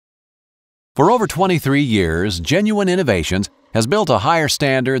For over 23 years, Genuine Innovations has built a higher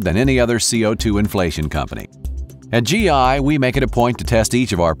standard than any other CO2 inflation company. At GI, we make it a point to test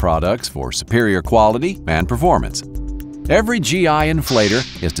each of our products for superior quality and performance. Every GI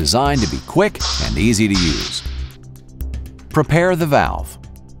inflator is designed to be quick and easy to use. Prepare the valve.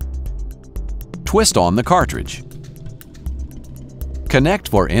 Twist on the cartridge. Connect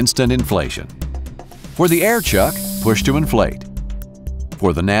for instant inflation. For the air chuck, push to inflate.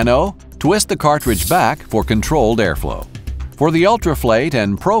 For the Nano, twist the cartridge back for controlled airflow. For the Ultraflate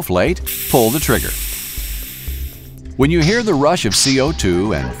and ProFlate, pull the trigger. When you hear the rush of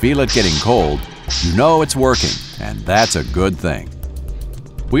CO2 and feel it getting cold, you know it's working, and that's a good thing.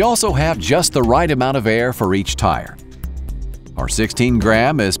 We also have just the right amount of air for each tire. Our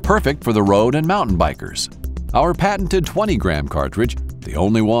 16-gram is perfect for the road and mountain bikers. Our patented 20-gram cartridge, the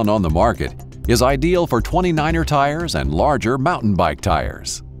only one on the market, is ideal for 29er tires and larger mountain bike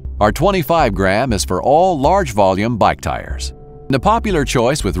tires. Our 25-gram is for all large-volume bike tires. The popular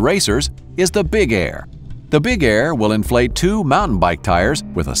choice with racers is the Big Air. The Big Air will inflate 2 mountain bike tires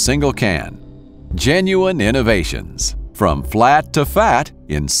with a single can. Genuine Innovations. From flat to fat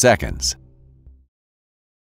in seconds.